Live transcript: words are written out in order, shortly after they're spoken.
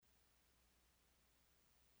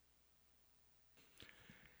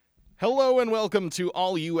Hello and welcome to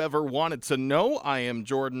All You Ever Wanted to Know. I am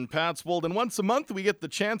Jordan Patswold, and once a month we get the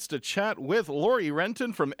chance to chat with Lori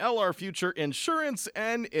Renton from LR Future Insurance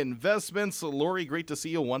and Investments. Lori, great to see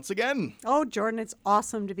you once again. Oh, Jordan, it's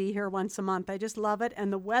awesome to be here once a month. I just love it,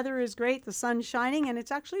 and the weather is great, the sun's shining, and it's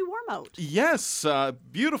actually warm out. Yes,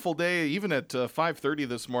 beautiful day. Even at 5:30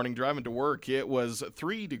 this morning driving to work, it was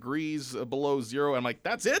 3 degrees below zero. I'm like,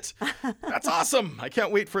 that's it? That's awesome. I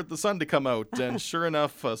can't wait for the sun to come out. And sure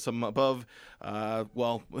enough, some above,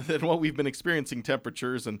 than what we've been experiencing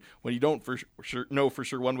temperatures. And when you don't know for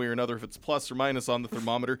sure one way or another if it's plus or minus on the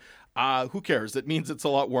thermometer, who cares? It means it's a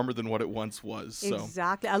lot warmer than what it once was. So.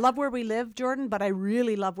 Exactly. I love where we live, Jordan, but I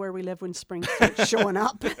really love where we live when spring starts showing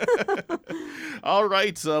up. All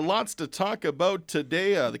right, lots to talk about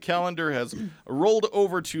today. The calendar has rolled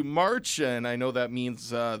over to March, and I know that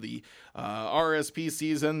means the RSP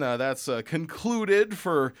season, that's concluded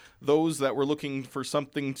for those that were looking for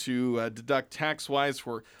something to deduct tax-wise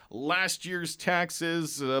for last year's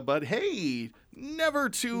taxes. But hey, never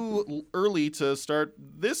too early to start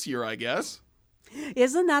this year, I guess.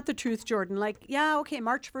 Isn't that the truth, Jordan? Like, yeah, okay,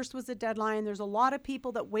 March 1st was the deadline. There's a lot of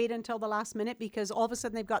people that wait until the last minute because all of a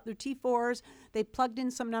sudden they've got their T4s, they plugged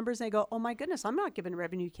in some numbers, and they go, oh my goodness, I'm not giving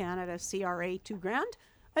Revenue Canada CRA $2,000.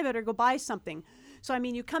 I better go buy something. So, I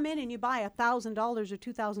mean, you come in and you buy $1,000 or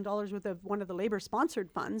 $2,000 worth of one of the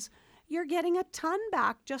labor-sponsored funds, you're getting a ton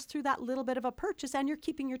back just through that little bit of a purchase, and you're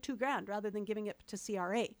keeping your $2,000 rather than giving it to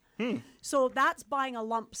CRA. So that's buying a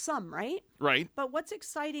lump sum, right? Right. But what's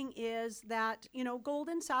exciting is that, Gold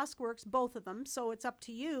and Sask works, both of them, so it's up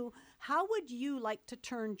to you. How would you like to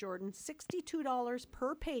turn, Jordan, $62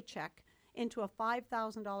 per paycheck into a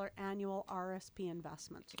 $5,000 annual RSP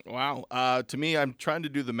investment? Wow. To me, I'm trying to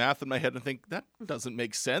do the math in my head and think, that doesn't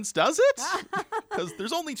make sense, does it? Because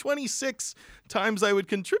there's only 26 times I would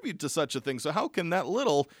contribute to such a thing. So how can that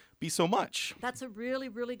little be so much? That's a really,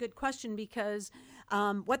 really good question because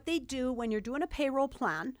what they do when you're doing a payroll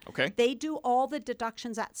plan, they do all the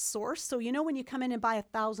deductions at source. So, when you come in and buy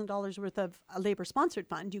 $1,000 worth of a labor-sponsored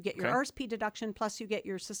fund, you get your RSP deduction, plus you get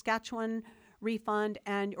your Saskatchewan refund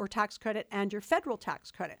and or tax credit and your federal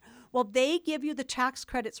tax credit. Well, they give you the tax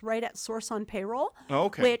credits right at source on payroll,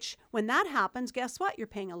 which when that happens, guess what? You're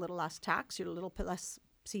paying a little less tax, you're a little less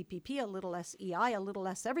CPP, a little less EI, a little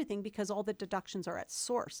less everything because all the deductions are at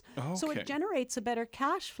source. So it generates a better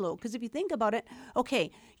cash flow because if you think about it,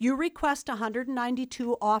 you request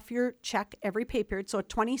 192 off your check every pay period, so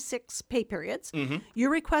 26 pay periods.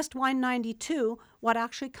 You request 192, what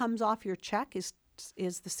actually comes off your check is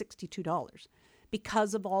the $62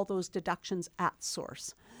 because of all those deductions at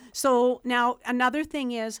source. So now another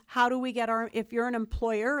thing is, how do we get if you're an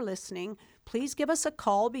employer listening, please give us a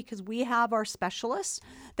call because we have our specialists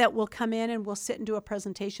that will come in and we'll sit and do a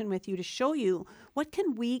presentation with you to show you what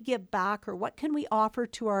can we give back or what can we offer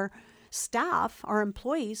to our staff, our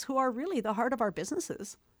employees who are really the heart of our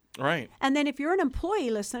businesses. Right. And then if you're an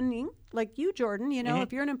employee listening, like you, Jordan,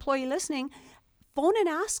 if you're an employee listening, phone and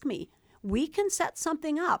ask me. We can set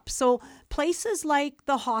something up. So places like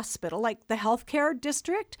the hospital, like the healthcare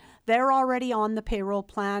district, they're already on the payroll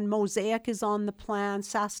plan. Mosaic is on the plan.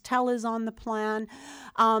 SaskTel is on the plan.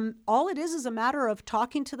 All it is a matter of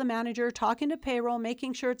talking to the manager, talking to payroll,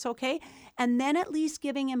 making sure it's okay, and then at least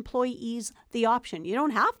giving employees the option. You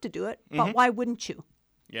don't have to do it, but why wouldn't you?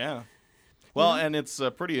 Yeah. Well, and it's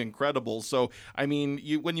pretty incredible. So, I mean,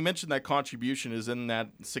 when you mentioned that contribution is in that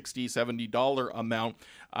 $60, $70 amount,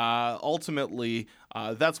 ultimately,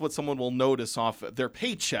 that's what someone will notice off their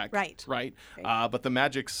paycheck. Right. But the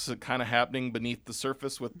magic's kind of happening beneath the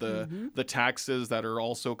surface with the taxes that are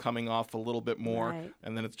also coming off a little bit more. Right.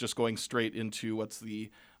 And then it's just going straight into what's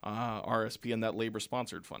the RSP and that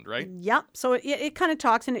labor-sponsored fund, right? Yep. So it kind of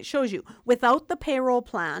talks and it shows you, without the payroll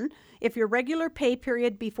plan, if your regular pay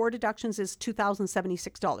period before deductions is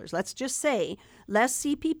 $2,076, let's just say less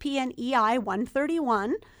CPP and EI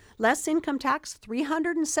 $131, less income tax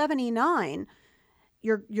 $379,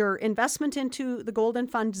 your investment into the Golden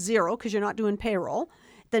Fund $0 because you're not doing payroll.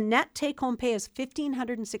 The net take-home pay is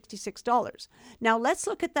 $1,566. Now let's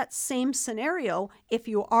look at that same scenario if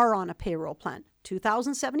you are on a payroll plan.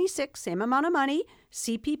 $2,076, same amount of money.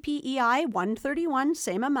 CPP EI $131,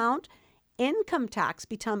 same amount. Income tax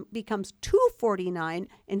becomes $249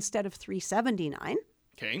 instead of $379.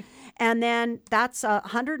 Okay. And then that's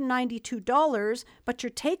 $192, but your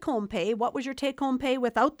take-home pay, what was your take-home pay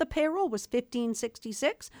without the payroll was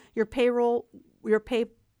 $1,566. Your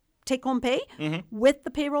take-home pay with the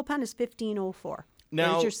payroll plan is $1,504.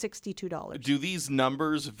 Now, there's your $62. Do these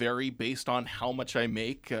numbers vary based on how much I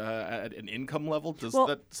make at an income level? Does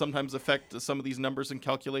that sometimes affect some of these numbers and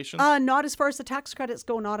calculations? Not as far as the tax credits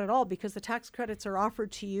go, not at all, because the tax credits are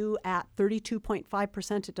offered to you at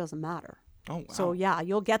 32.5%. It doesn't matter. Oh, wow. So yeah,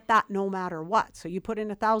 you'll get that no matter what. So you put in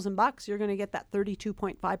 $1,000, you're going to get that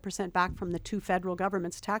 32.5% back from the two federal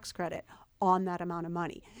government's tax credit on that amount of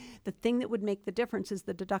money. The thing that would make the difference is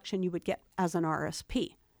the deduction you would get as an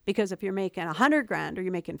RSP. Because if you're making $100,000 or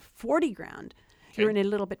you're making $40,000, you're in a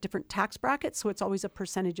little bit different tax bracket. So it's always a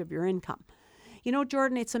percentage of your income. You know,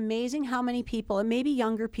 Jordan, it's amazing how many people, and maybe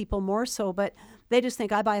younger people more so, but they just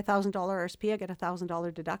think I buy a $1,000 RSP, I get a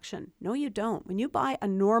 $1,000 deduction. No, you don't. When you buy a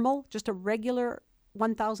normal, just a regular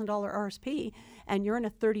 $1,000 RSP, and you're in a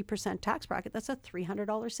 30% tax bracket, that's a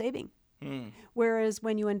 $300 saving. Whereas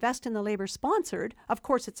when you invest in the labor sponsored, of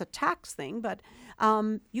course it's a tax thing, but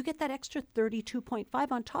you get that extra 32.5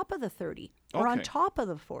 on top of the 30 or on top of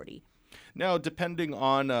the 40. Now, depending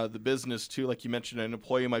on the business too, like you mentioned, an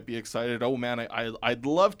employee might be excited. Oh man, I'd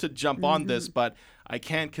love to jump on this, but I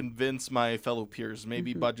can't convince my fellow peers.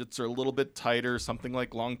 Maybe budgets are a little bit tighter, something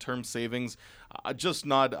like long-term savings, just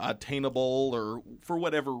not attainable or for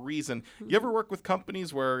whatever reason. You ever work with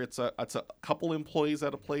companies where it's a couple employees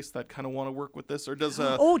at a place that kind of want to work with this? Or does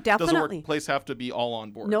a workplace have to be all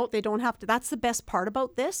on board? No, they don't have to. That's the best part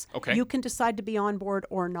about this. Okay. You can decide to be on board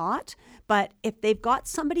or not. But if they've got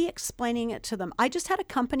somebody explaining it to them. I just had a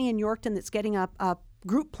company in Yorkton that's getting a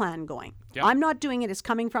group plan going. Yep. I'm not doing it. It's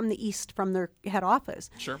coming from the east, from their head office.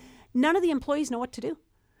 Sure. None of the employees know what to do.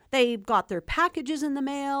 They've got their packages in the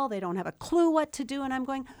mail. They don't have a clue what to do. And I'm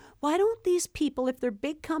going, why don't these people, if they're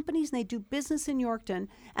big companies and they do business in Yorkton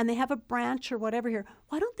and they have a branch or whatever here,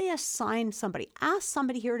 why don't they assign somebody? Ask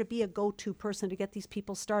somebody here to be a go-to person to get these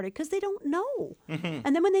people started, because they don't know.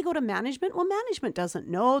 And then when they go to management, well, management doesn't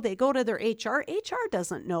know. They go to their HR. HR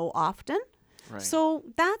doesn't know often. Right. So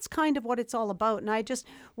that's kind of what it's all about. And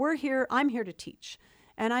I'm here to teach.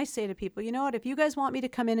 And I say to people, you know what, if you guys want me to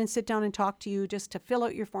come in and sit down and talk to you just to fill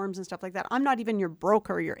out your forms and stuff like that, I'm not even your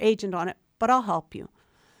broker or your agent on it, but I'll help you.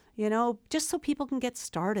 You know, just so people can get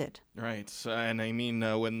started. Right. And I mean,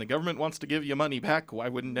 when the government wants to give you money back, why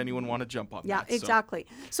wouldn't anyone want to jump on that? Yeah, exactly.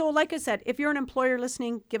 So like I said, if you're an employer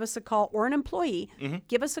listening, give us a call, or an employee,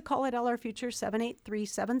 give us a call at LR Future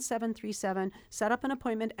 783-7737. Set up an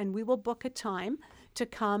appointment and we will book a time to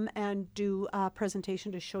come and do a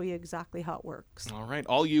presentation to show you exactly how it works. All right.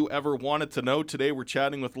 All you ever wanted to know. Today we're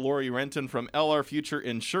chatting with Lori Renton from LR Future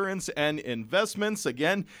Insurance and Investments.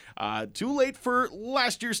 Again, too late for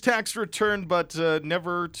last year's tax return, but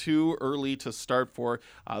never too early to start for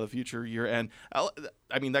the future year. And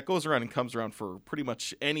I mean, that goes around and comes around for pretty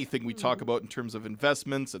much anything we talk about in terms of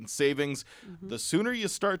investments and savings. The sooner you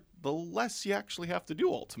start, the less you actually have to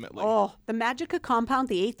do ultimately. Oh, the magic of compound,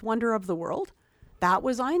 the eighth wonder of the world. That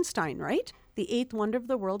was Einstein, right? The eighth wonder of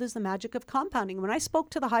the world is the magic of compounding. When I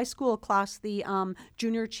spoke to the high school class, the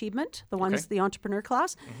junior achievement, the entrepreneur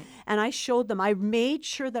class, and I showed them, I made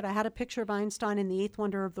sure that I had a picture of Einstein and the eighth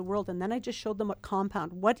wonder of the world, and then I just showed them what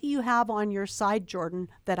compound. What do you have on your side, Jordan,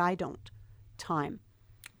 that I don't? Time.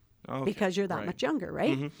 Okay, because you're that much younger,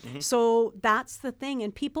 right? So that's the thing.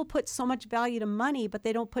 And people put so much value to money, but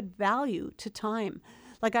they don't put value to time.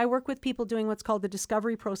 Like I work with people doing what's called the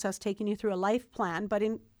discovery process, taking you through a life plan, but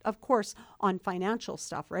of course, on financial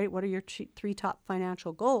stuff, right? What are your three top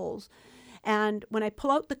financial goals? And when I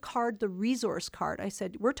pull out the card, the resource card, I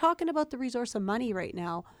said, we're talking about the resource of money right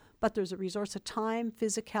now, but there's a resource of time,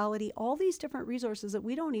 physicality, all these different resources that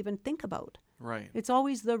we don't even think about. Right. It's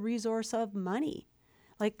always the resource of money.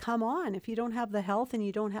 Like, come on, if you don't have the health and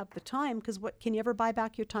you don't have the time, because what can you ever buy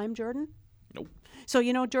back your time, Jordan? Nope. So,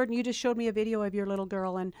 you know, Jordan, you just showed me a video of your little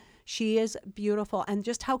girl, and she is beautiful. And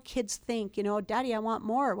just how kids think, you know, Daddy, I want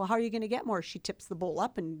more. Well, how are you going to get more? She tips the bowl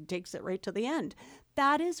up and takes it right to the end.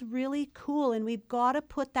 That is really cool. And we've got to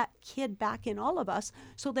put that kid back in all of us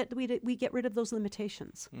so that we get rid of those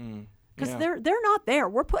limitations. Because they're not there.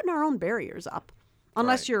 We're putting our own barriers up.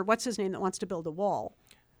 Unless you're, what's his name, that wants to build a wall.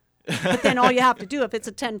 But then all you have to do, if it's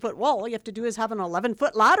a 10-foot wall, all you have to do is have an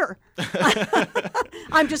 11-foot ladder.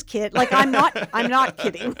 I'm just kidding. Like, I'm not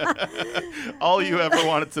kidding. All you ever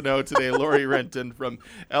wanted to know today, Lori Renton from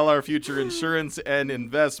LR Future Insurance and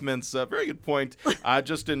Investments. Very good point.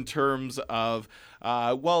 Just in terms of,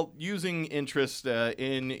 using interest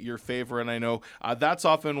in your favor. And I know that's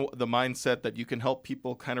often the mindset that you can help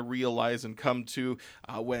people kind of realize and come to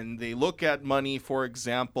when they look at money, for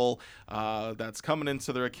example, that's coming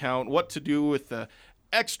into their account, what to do with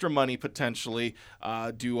extra money potentially,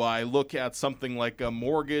 do I look at something like a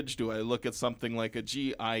mortgage? Do I look at something like a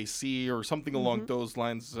GIC or something along those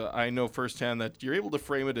lines? I know firsthand that you're able to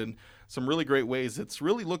frame it in some really great ways. It's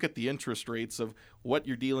really look at the interest rates of what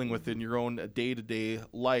you're dealing with in your own day-to-day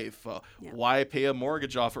life. Why pay a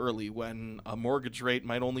mortgage off early when a mortgage rate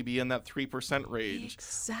might only be in that 3% range?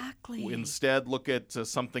 Exactly. Instead, look at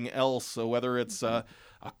something else, so whether it's a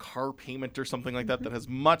car payment or something like that has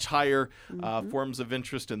much higher forms of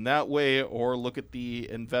interest in that way, or look at the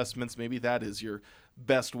investments. Maybe that is your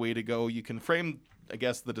best way to go. You can frame, I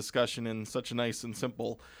guess, the discussion in such a nice and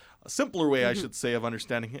simpler way, I should say, of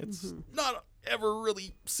understanding. It's not ever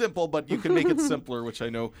really simple, but you can make it simpler, which I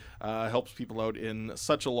know helps people out in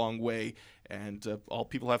such a long way. And all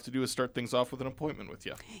people have to do is start things off with an appointment with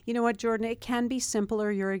you. You know what, Jordan? It can be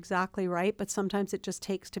simpler. You're exactly right. But sometimes it just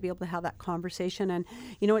takes to be able to have that conversation. And,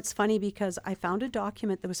 you know, it's funny because I found a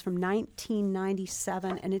document that was from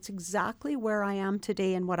 1997, and it's exactly where I am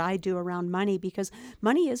today and what I do around money, because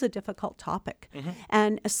money is a difficult topic.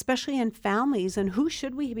 And especially in families. And who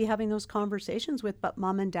should we be having those conversations with but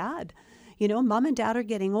mom and dad? You know, mom and dad are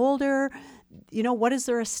getting older. You know, what is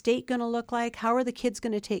their estate going to look like? How are the kids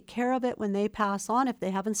going to take care of it when they pass on if they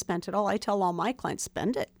haven't spent it all? I tell all my clients,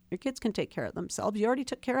 spend it. Your kids can take care of themselves. You already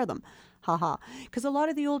took care of them. Ha. Because a lot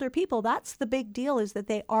of the older people, that's the big deal, is that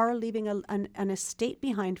they are leaving an estate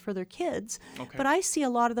behind for their kids. Okay. But I see a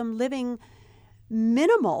lot of them living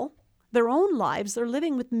minimal, their own lives. They're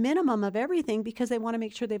living with minimum of everything because they want to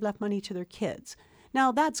make sure they've left money to their kids.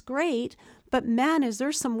 Now, that's great, but man, is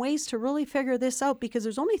there some ways to really figure this out, because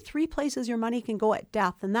there's only 3 places your money can go at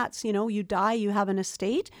death, and that's, you know, you die, you have an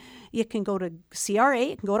estate. It can go to CRA,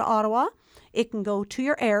 it can go to Ottawa, it can go to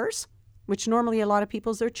your heirs, which normally a lot of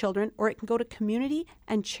people's their children, or it can go to community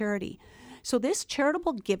and charity. So this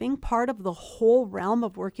charitable giving part of the whole realm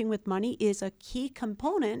of working with money is a key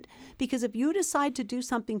component, because if you decide to do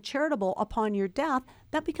something charitable upon your death,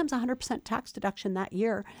 that becomes 100% tax deduction that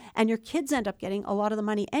year. And your kids end up getting a lot of the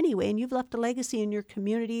money anyway, and you've left a legacy in your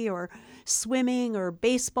community, or swimming or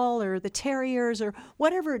baseball or the Terriers or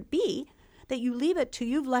whatever it be that you leave it to.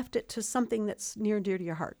 You've left it to something that's near and dear to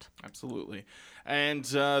your heart. Absolutely. And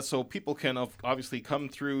so people can obviously come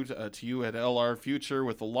through to you at LR Future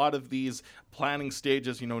with a lot of these planning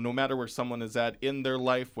stages, you know, no matter where someone is at in their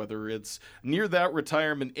life, whether it's near that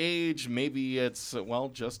retirement age, maybe it's, well,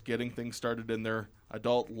 just getting things started in their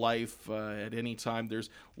adult life at any time. There's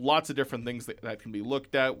lots of different things that can be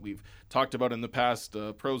looked at. We've talked about in the past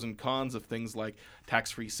pros and cons of things like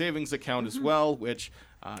tax-free savings account as well, which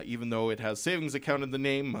even though it has savings account in the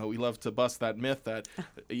name, we love to bust that myth that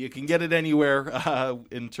you can get it anywhere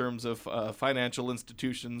in terms of financial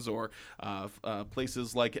institutions or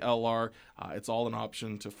places like LR. It's all an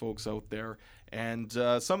option to folks out there. And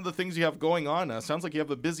some of the things you have going on, sounds like you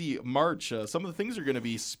have a busy March. Some of the things you're going to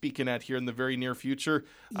be speaking at here in the very near future.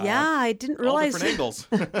 Yeah, I didn't realize. All different angles.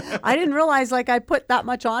 I didn't realize I put that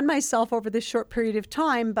much on myself over this short period of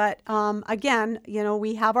time. But again, you know,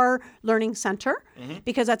 we have our learning center,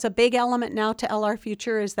 because that's a big element now to LR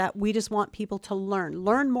Future, is that we just want people to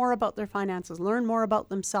learn more about their finances, learn more about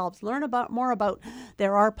themselves, learn more about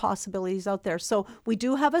there are possibilities out there. So we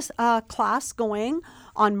do have a class going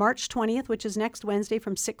on March 20th, which is next Wednesday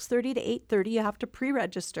from 6:30 to 8:30. You have to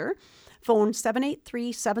pre-register. Phone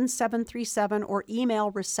 783-7737 or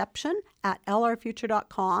email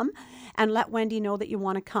reception@lrfuture.com and let Wendy know that you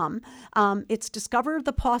want to come. It's discover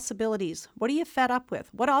the possibilities. What are you fed up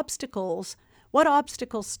with? What obstacles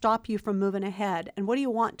stop you from moving ahead? And what do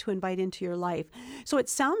you want to invite into your life? So it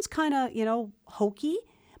sounds kind of, you know, hokey.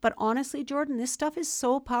 But honestly, Jordan, this stuff is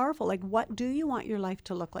so powerful. Like, what do you want your life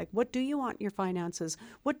to look like? What do you want your finances?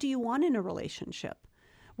 What do you want in a relationship?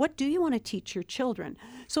 What do you want to teach your children?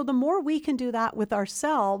 So the more we can do that with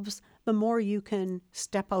ourselves, the more you can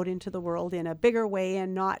step out into the world in a bigger way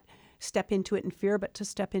and not step into it in fear, but to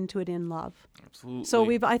step into it in love. Absolutely. So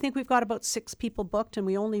I think we've got about 6 people booked, and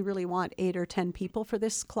we only really want 8 or 10 people for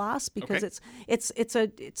this class, because it's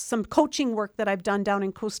some coaching work that I've done down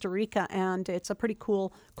in Costa Rica, and it's a pretty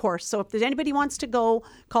cool course. So if there's anybody wants to go,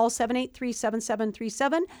 call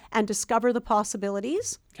 783-7737 and discover the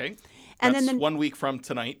possibilities. Okay. And That's then 1 week from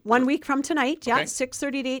tonight. 1 week from tonight, yeah, Okay.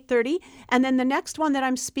 6:30 to 8:30. And then the next one that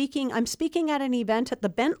I'm speaking at an event at the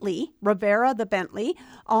Bentley, Rivera, the Bentley,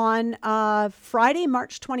 on Friday,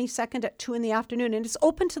 March 22nd at 2 p.m, and it's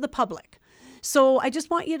open to the public. So I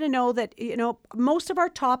just want you to know that, you know, most of our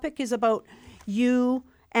topic is about you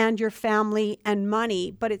and your family and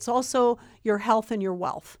money, but it's also your health and your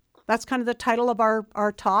wealth. That's kind of the title of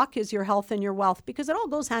our talk, is your health and your wealth, because it all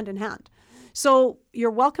goes hand in hand. So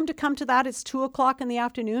you're welcome to come to that. It's 2:00 in the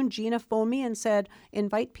afternoon. Gina phoned me and said,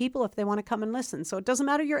 invite people if they want to come and listen. So it doesn't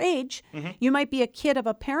matter your age. You might be a kid of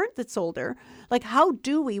a parent that's older. Like,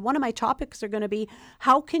 one of my topics are going to be,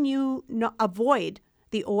 how can you avoid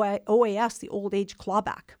the OAS, the old age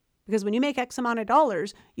clawback? Because when you make X amount of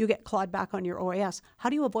dollars, you get clawed back on your OAS. How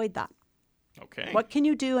do you avoid that? Okay. What can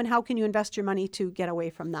you do, and how can you invest your money to get away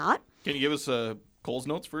from that? Can you give us a Coles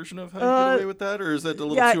Notes version of how you get away with that, or is it a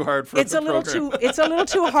little too hard for the program? It's a little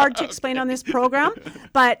too hard to explain on this program,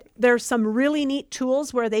 but there's some really neat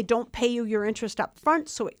tools where they don't pay you your interest up front,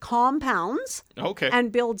 so it compounds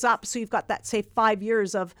and builds up. So you've got that, say, 5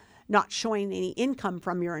 years of not showing any income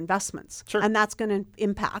from your investments. Sure. And that's going to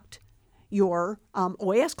impact your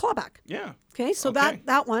OAS clawback. Yeah. Okay, so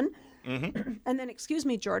that one. And then, excuse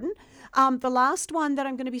me, Jordan, the last one that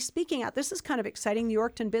I'm going to be speaking at, this is kind of exciting, the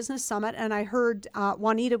Yorkton Business Summit, and I heard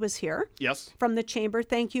Juanita was here. Yes. From the Chamber.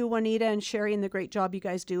 Thank you, Juanita and Sherry, and the great job you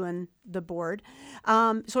guys do in the board.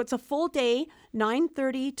 So it's a full day,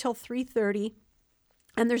 9:30 till 3:30.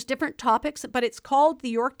 And there's different topics, but it's called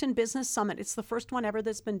the Yorkton Business Summit. It's the first one ever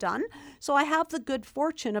that's been done. So I have the good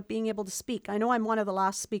fortune of being able to speak. I know I'm one of the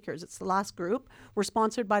last speakers. It's the last group. We're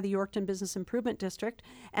sponsored by the Yorkton Business Improvement District.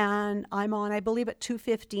 And I'm on, I believe, at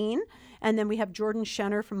 2:15. And then we have Jordan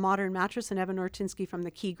Schenner from Modern Mattress and Evan Ortinsky from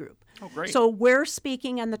the Key Group. Oh, great. So we're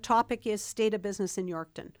speaking, and the topic is State of Business in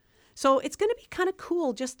Yorkton. So it's going to be kind of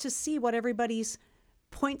cool just to see what everybody's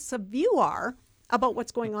points of view are about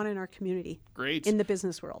what's going on in our community. Great. In the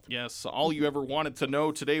business world. Yes, all you ever wanted to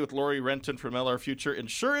know today with Lori Renton from LR Future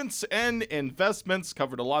Insurance and Investments.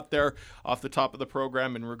 Covered a lot there off the top of the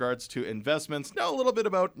program in regards to investments. Now a little bit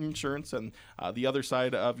about insurance and the other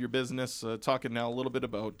side of your business. Talking now a little bit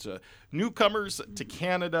about newcomers to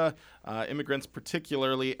Canada, immigrants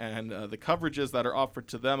particularly, and the coverages that are offered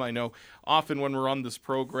to them. I know often when we're on this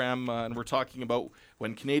program and we're talking about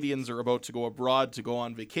when Canadians are about to go abroad to go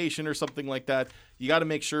on vacation or something like that, you got to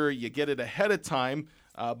make sure you get it ahead of time.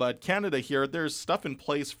 But Canada here, there's stuff in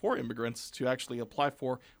place for immigrants to actually apply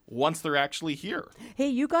for once they're actually here. Hey,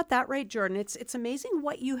 you got that right, Jordan. It's amazing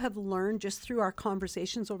what you have learned just through our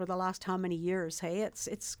conversations over the last how many years. Hey,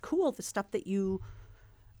 it's cool, the stuff that you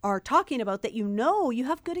are talking about, that you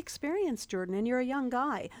have good experience, Jordan, and you're a young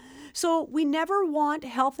guy. So we never want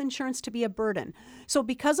health insurance to be a burden. So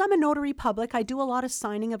because I'm a notary public, I do a lot of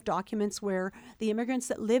signing of documents where the immigrants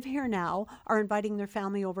that live here now are inviting their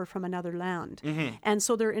family over from another land. And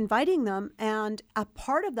so they're inviting them, and a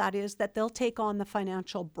part of that is that they'll take on the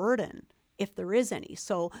financial burden if there is any.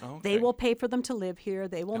 So they will pay for them to live here.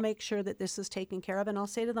 They will make sure that this is taken care of. And I'll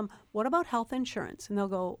say to them, what about health insurance? And they'll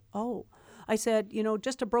go, oh. I said,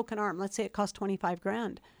 just a broken arm. Let's say it costs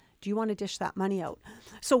 $25,000. Do you want to dish that money out?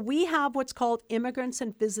 So we have what's called Immigrants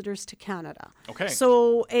and Visitors to Canada. Okay.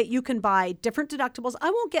 So you can buy different deductibles. I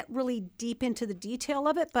won't get really deep into the detail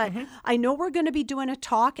of it, but I know we're going to be doing a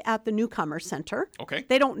talk at the Newcomer Center. Okay.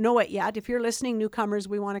 They don't know it yet. If you're listening, newcomers,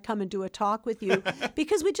 we want to come and do a talk with you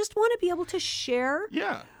because we just want to be able to share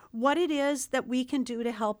what it is that we can do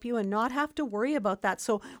to help you and not have to worry about that.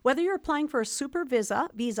 So whether you're applying for a super visa,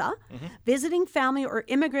 visiting family, or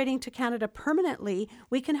immigrating to Canada permanently,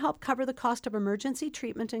 we can help cover the cost of emergency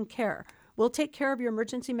treatment and care. We'll take care of your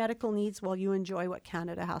emergency medical needs while you enjoy what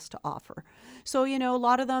Canada has to offer. So, a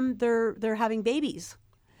lot of them, they're having babies.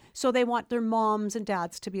 So they want their moms and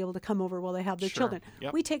dads to be able to come over while they have their children.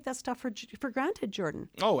 Yep. We take that stuff for granted, Jordan.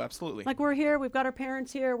 Oh, absolutely. Like, we're here, we've got our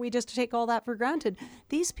parents here, we just take all that for granted.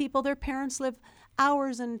 These people, their parents live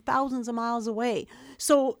hours and thousands of miles away.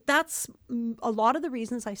 So that's a lot of the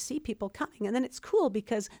reasons I see people coming. And then it's cool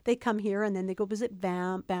because they come here and then they go visit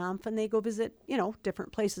Banff, and they go visit,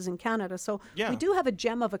 different places in Canada. So we do have a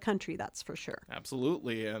gem of a country, that's for sure.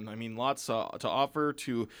 Absolutely. And I mean, lots to offer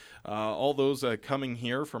to all those coming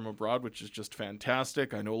here from abroad, which is just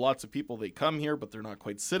fantastic. I know lots of people, they come here, but they're not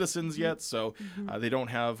quite citizens yet. So they don't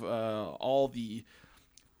have all the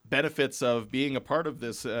benefits of being a part of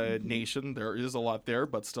this nation. There is a lot there,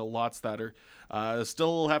 but still lots that are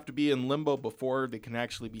still have to be in limbo before they can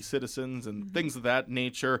actually be citizens and things of that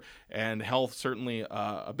nature. And health certainly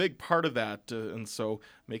a big part of that. And so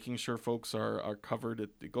making sure folks are covered,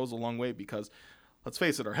 it goes a long way because let's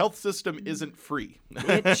face it, our health system isn't free.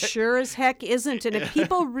 It sure as heck isn't. And if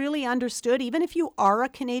people really understood, even if you are a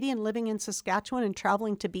Canadian living in Saskatchewan and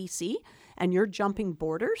traveling to BC and you're jumping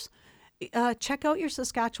borders, check out your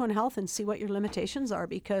Saskatchewan Health and see what your limitations are,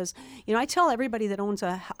 because I tell everybody that owns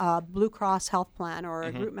a Blue Cross health plan or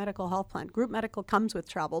a group medical health plan. Group medical comes with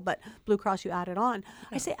travel, but Blue Cross, you add it on.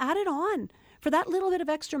 I say add it on. For that little bit of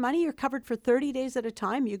extra money, you're covered for 30 days at a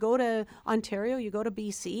time. You go to Ontario, you go to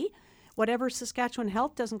BC. whatever Saskatchewan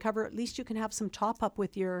Health doesn't cover, at least you can have some top up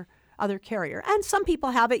with your other carrier. And some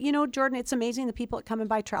people have it. You know, Jordan, it's amazing the people that come and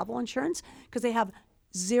buy travel insurance because they have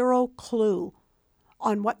zero clue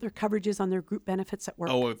on what their coverage is on their group benefits at work.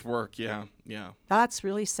 Oh, with work, yeah. That's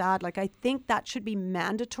really sad. Like, I think that should be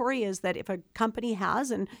mandatory, is that if a company has,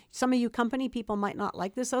 and some of you company people might not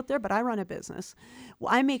like this out there, but I run a business.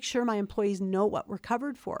 Well, I make sure my employees know what we're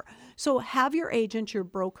covered for. So have your agent, your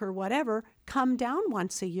broker, whatever, come down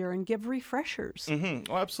once a year and give refreshers.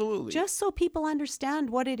 Mm-hmm. Oh, absolutely. Just so people understand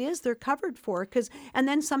what it is they're covered for. And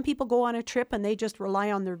then some people go on a trip and they just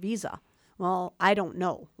rely on their visa. Well, I don't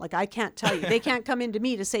know. Like, I can't tell you. They can't come into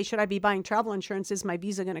me to say, should I be buying travel insurance? Is my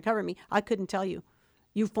visa going to cover me? I couldn't tell you.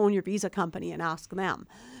 You phone your visa company and ask them.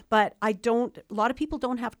 But a lot of people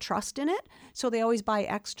don't have trust in it, so they always buy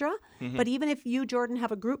extra. Mm-hmm. But even if you, Jordan,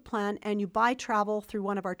 have a group plan and you buy travel through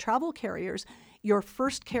one of our travel carriers, your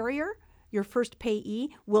first carrier, your first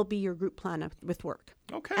payee will be your group plan with work.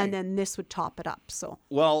 Okay. And then this would top it up. So.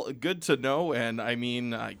 Well, good to know. And I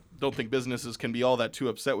mean, I don't think businesses can be all that too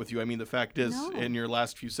upset with you. I mean, the fact is, in your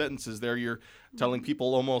last few sentences there, you're telling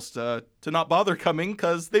people almost to not bother coming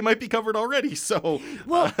because they might be covered already. So,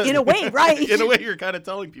 well, in a way, right? In a way, you're kind of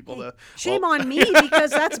telling people to. Shame on me,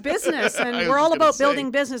 because that's business, and we're all about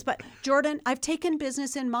building business. But Jordan, I've taken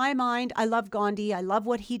business in my mind. I love Gandhi. I love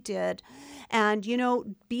what he did, and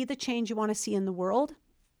be the change you want to see in the world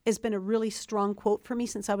has been a really strong quote for me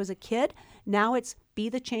since I was a kid. Now it's be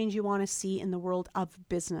the change you want to see in the world of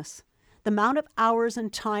business. The amount of hours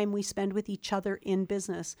and time we spend with each other in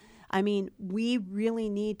business. I mean, we really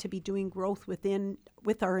need to be doing growth with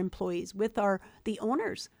our employees, with the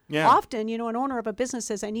owners. Yeah. Often, an owner of a business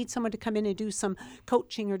says, I need someone to come in and do some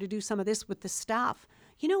coaching or to do some of this with the staff.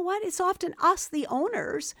 You know what? It's often us, the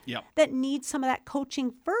owners, that need some of that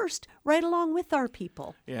coaching first, right along with our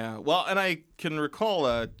people. Yeah. Well, and I can recall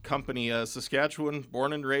a company, Saskatchewan,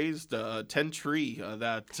 born and raised, 10 Tree,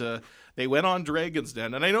 that they went on Dragon's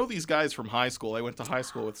Den. And I know these guys from high school. I went to high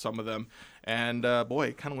school with some of them. And boy,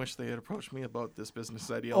 I kind of wish they had approached me about this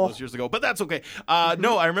business idea all those years ago. But that's okay.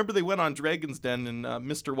 No, I remember they went on Dragon's Den, and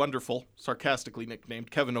Mr. Wonderful, sarcastically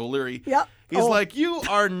nicknamed Kevin O'Leary, he's like, you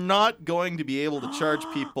are not going to be able to charge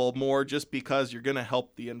people more just because you're going to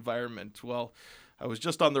help the environment. Well, I was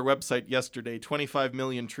just on their website yesterday. 25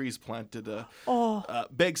 million trees planted.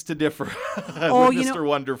 Begs to differ with Mr.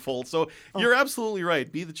 Wonderful. So you're absolutely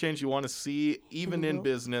right. Be the change you want to see, even in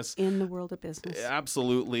business. In the world of business.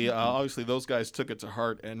 Absolutely. Obviously, those guys took it to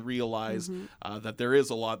heart and realized that there is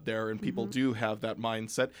a lot there, and people do have that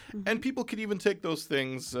mindset. And people could even take those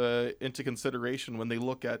things into consideration when they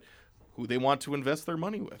look at who they want to invest their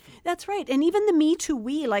money with. That's right. And even the me too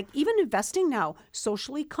we, like even investing now,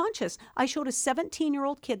 socially conscious. I showed a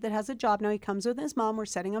 17-year-old kid that has a job now. He comes with his mom. We're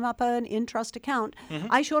setting him up an in-trust account.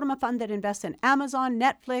 I showed him a fund that invests in Amazon,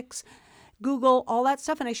 Netflix, Google, all that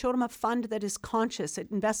stuff. And I showed him a fund that is conscious. It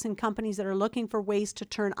invests in companies that are looking for ways to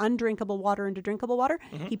turn undrinkable water into drinkable water.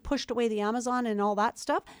 He pushed away the Amazon and all that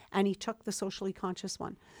stuff, and he took the socially conscious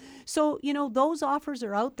one. So, those offers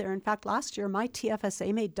are out there. In fact, last year, my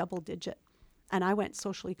TFSA made double digit. And I went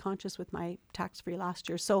socially conscious with my tax-free last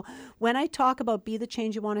year. So when I talk about be the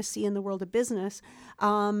change you want to see in the world of business,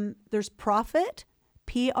 there's profit,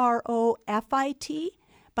 P-R-O-F-I-T,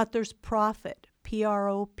 but there's profit,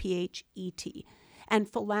 P-R-O-P-H-E-T. And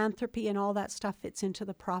philanthropy and all that stuff fits into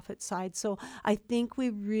the profit side. So I think we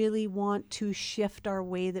really want to shift our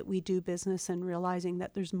way that we do business and realizing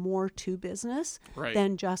that there's more to business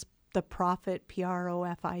than just the profit,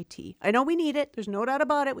 P-R-O-F-I-T. I know we need it. There's no doubt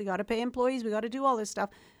about it. We got to pay employees. We got to do all this stuff.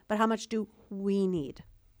 But how much do we need?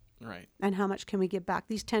 Right. And how much can we give back?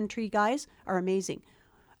 These 10 Tree guys are amazing.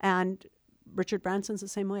 And Richard Branson's the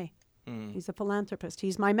same way. He's a philanthropist.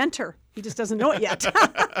 He's my mentor. He just doesn't know it yet.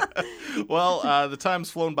 Well, the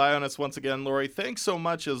time's flown by on us once again, Lori. Thanks so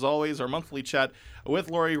much, as always. Our monthly chat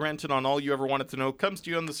with Lori Renton on All You Ever Wanted to Know comes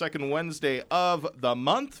to you on the second Wednesday of the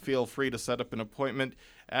month. Feel free to set up an appointment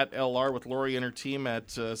at LR with Lori and her team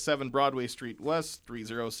at 7 Broadway Street West,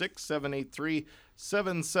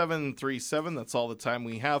 306-783-7737. That's all the time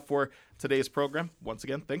we have for today's program. Once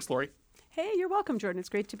again, thanks, Lori. Hey, you're welcome, Jordan. It's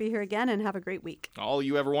great to be here again, and have a great week. All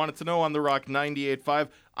You Ever Wanted to Know on The Rock 98.5.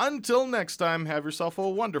 Until next time, have yourself a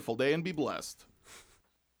wonderful day and be blessed.